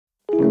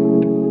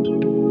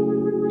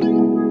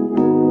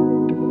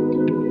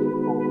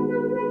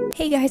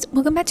Hey guys,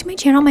 welcome back to my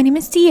channel. My name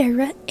is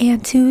Sierra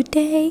and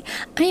today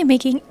I am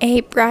making a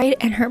bride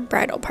and her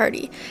bridal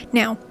party.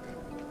 Now,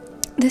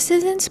 this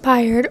is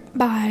inspired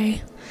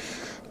by,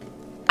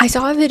 I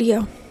saw a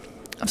video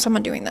of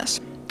someone doing this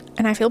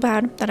and I feel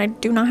bad that I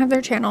do not have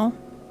their channel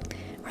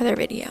or their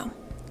video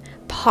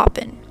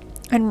popping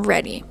and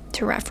ready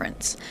to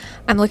reference.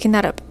 I'm looking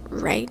that up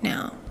right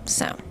now.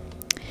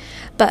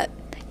 But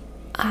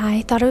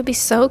I thought it would be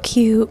so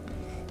cute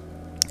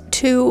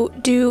to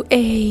do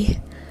a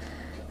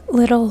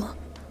little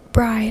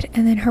bride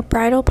and then her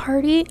bridal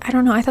party. I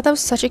don't know, I thought that was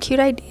such a cute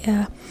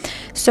idea.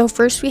 So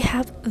first we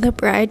have the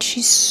bride.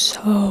 She's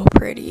so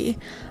pretty.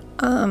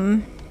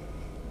 I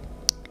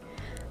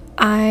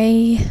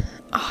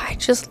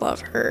just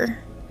love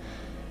her,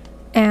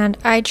 and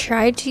I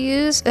tried to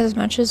use as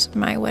much as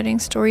my wedding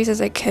stories as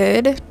I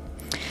could.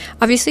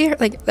 Obviously,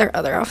 like, their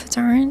other outfits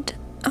aren't,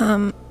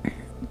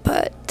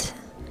 but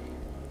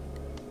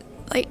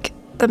like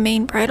the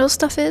main bridal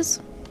stuff is.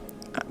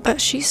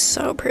 But she's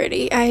so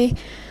pretty. I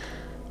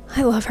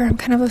love her. I'm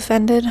kind of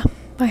offended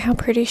by how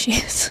pretty she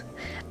is.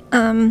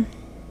 So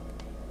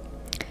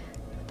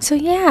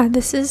yeah,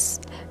 this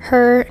is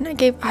her,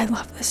 and I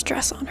love this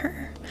dress on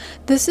her.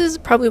 This is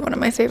probably one of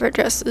my favorite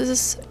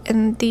dresses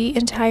in the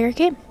entire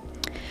game.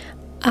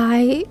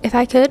 If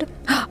I could,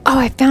 oh,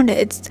 I found it.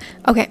 It's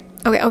okay.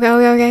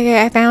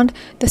 I found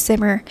the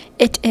simmer.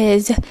 It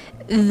is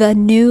the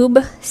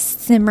Noob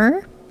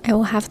Simmer. I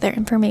will have their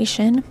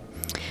information.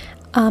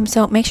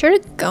 So make sure to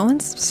go and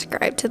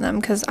subscribe to them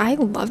because I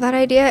love that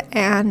idea,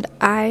 and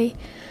I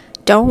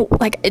don't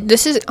like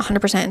this is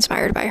 100%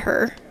 inspired by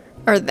her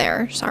or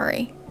their.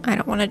 Sorry, I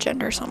don't want to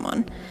gender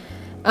someone.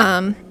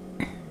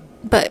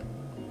 But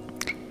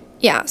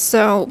yeah,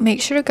 so make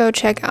sure to go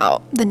check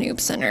out the Noob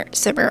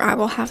Simmer. I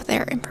will have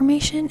their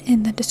information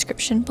in the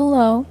description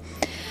below.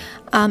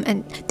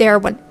 And they are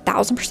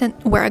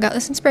 1000% where I got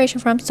this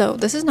inspiration from. So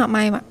this is not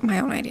my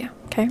own idea.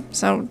 Okay,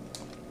 so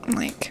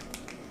like,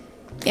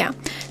 yeah.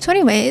 So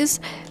anyways,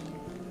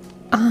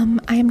 I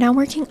am now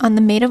working on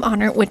the maid of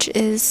honor, which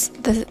is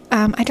the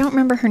I don't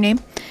remember her name.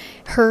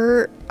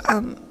 Her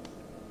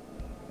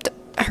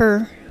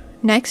her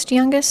next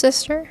youngest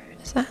sister,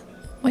 is that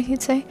what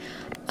you'd say?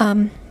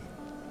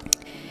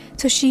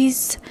 So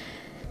she's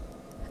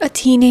a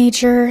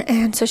teenager,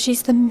 and so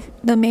she's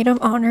the maid of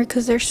honor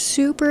because they're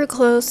super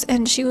close.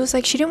 And she was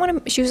like, she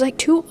was like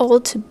too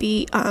old to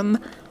be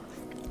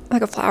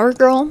like a flower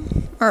girl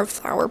or a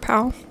flower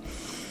pal.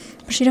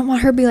 She didn't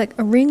want her to be like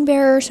a ring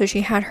bearer, so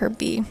she had her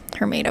be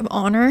her maid of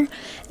honor,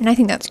 and I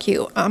think that's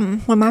cute.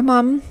 When my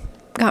mom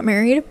got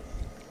married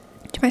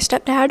to my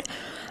stepdad,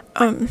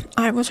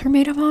 I was her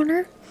maid of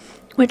honor,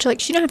 which,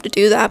 like, she didn't have to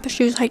do that, but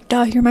she was like,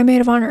 duh, you're my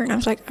maid of honor, and I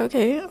was like,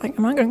 okay, like,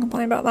 I'm not gonna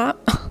complain about that.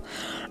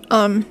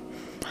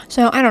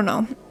 So I don't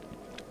know,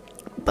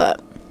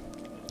 but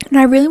and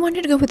I really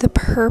wanted to go with the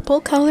purple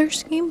color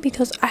scheme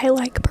because I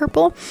like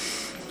purple,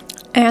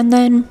 and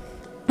then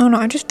I don't know,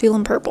 I just feel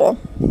in purple.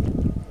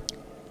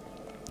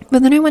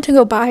 But then I went to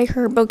go buy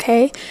her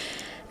bouquet,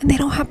 and they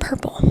don't have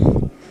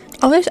purple.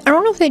 At least, I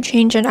don't know if they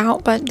changed it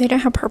out, but they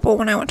didn't have purple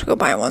when I went to go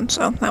buy one,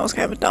 so that was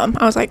kind of dumb.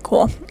 I was like,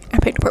 cool. I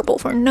picked purple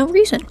for no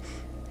reason,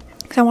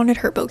 because I wanted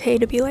her bouquet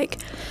to be like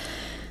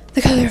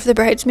the color of the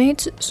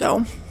bridesmaids,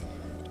 so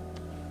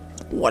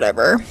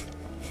whatever.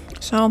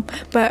 So,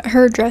 but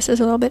her dress is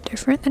a little bit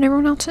different than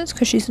everyone else's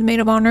because she's the maid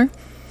of honor,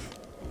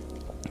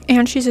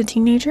 and she's a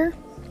teenager,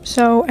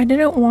 so I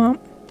didn't want,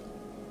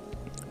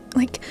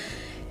 like,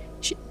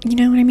 you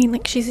know what I mean?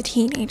 Like, she's a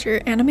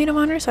teenager and a maid of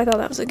honor, so I thought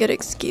that was a good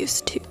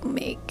excuse to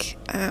make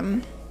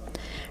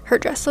her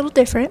dress a little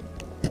different.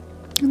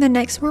 And then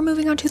next we're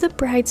moving on to the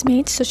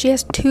bridesmaids. So she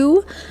has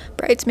two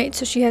bridesmaids.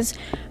 So she has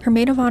her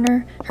maid of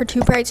honor, her two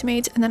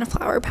bridesmaids, and then a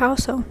flower pal.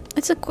 So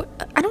it's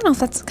I don't know if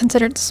that's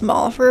considered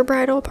small for a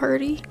bridal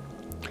party.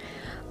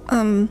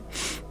 I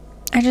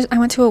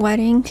went to a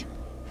wedding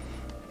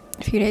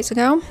a few days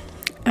ago,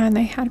 and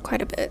they had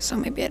quite a bit, so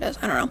maybe it is,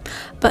 I don't know.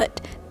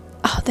 But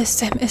oh, this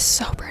sim is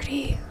so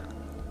pretty.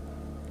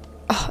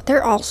 Oh,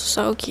 they're all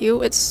so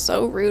cute. It's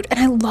so rude, and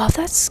I love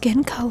that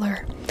skin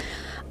color.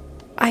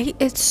 I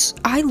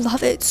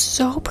love it. It's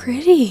so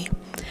pretty.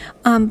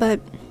 But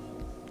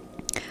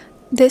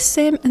this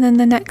sim and then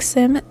the next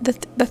sim,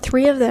 the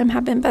three of them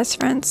have been best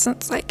friends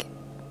since like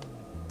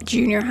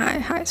junior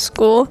high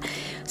school.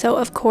 So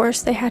of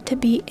course they had to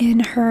be in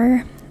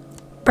her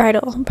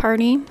bridal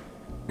party.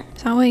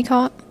 Is that what you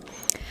call it?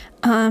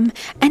 And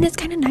it's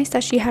kind of nice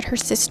that she had her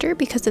sister,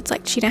 because it's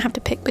like she didn't have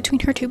to pick between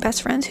her two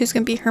best friends who's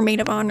gonna be her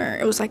maid of honor.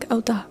 It was like, oh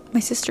duh, my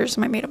sister's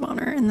my maid of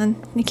honor, and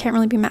then you can't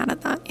really be mad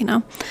at that, you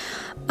know.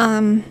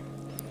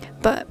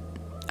 But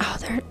oh,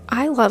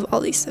 I love all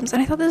these sims,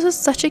 and I thought this was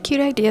such a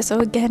cute idea. So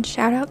again,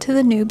 shout out to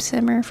the Noob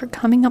Simmer for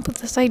coming up with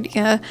this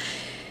idea.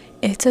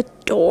 It's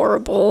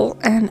adorable,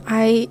 and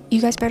you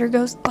guys better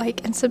go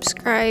like and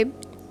subscribe.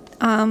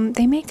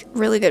 They make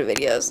really good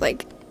videos.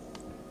 Like,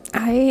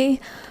 I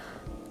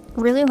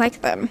really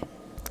like them.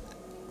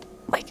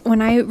 Like,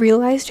 when I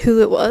realized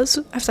who it was,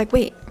 I was like,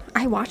 wait,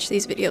 I watch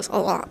these videos a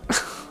lot.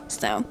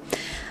 So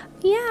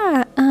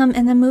yeah,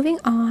 and then moving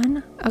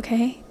on,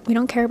 okay, we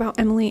don't care about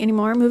Emily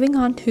anymore. Moving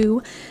on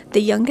to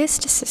the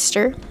youngest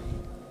sister,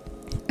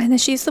 and then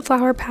she's the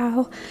flower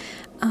pal.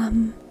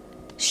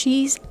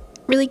 She's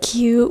really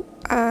cute.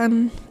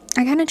 I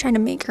kind of try to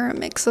make her a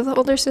mix of the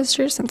older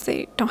sisters since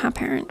they don't have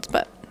parents,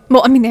 but,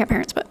 well, I mean, they have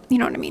parents, but you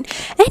know what I mean.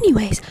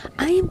 Anyways,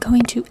 I am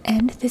going to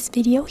end this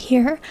video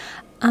here.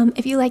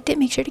 If you liked it,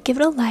 make sure to give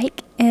it a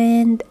like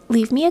and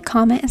leave me a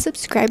comment and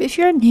subscribe if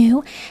you're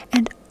new.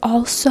 And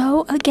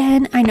also,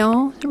 again, I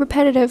know it's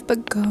repetitive,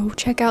 but go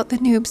check out the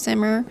Noob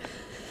Simmer.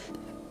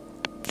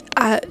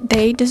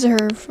 They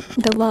deserve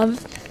the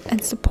love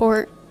and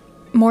support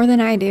more than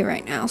I do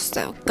right now.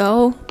 So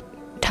go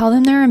tell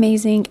them they're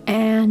amazing.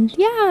 And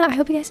yeah, I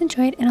hope you guys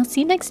enjoyed, and I'll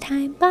see you next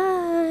time.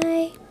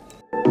 Bye.